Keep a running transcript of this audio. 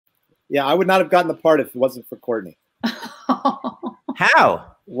Yeah, I would not have gotten the part if it wasn't for Courtney.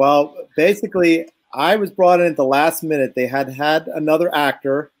 How? Well, basically, I was brought in at the last minute. They had another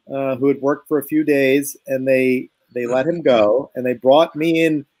actor who had worked for a few days, and they let him go, and they brought me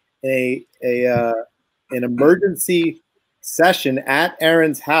in an emergency session at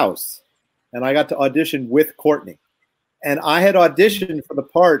Aaron's house, and I got to audition with Courtney. And I had auditioned for the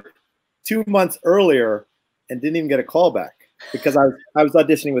part 2 months earlier and didn't even get a call back because I was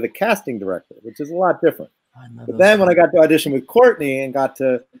auditioning with a casting director, which is a lot different. But then when I got to audition with Courtney and got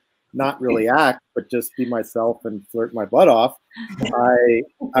to not really act, but just be myself and flirt my butt off,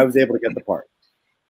 I was able to get the part.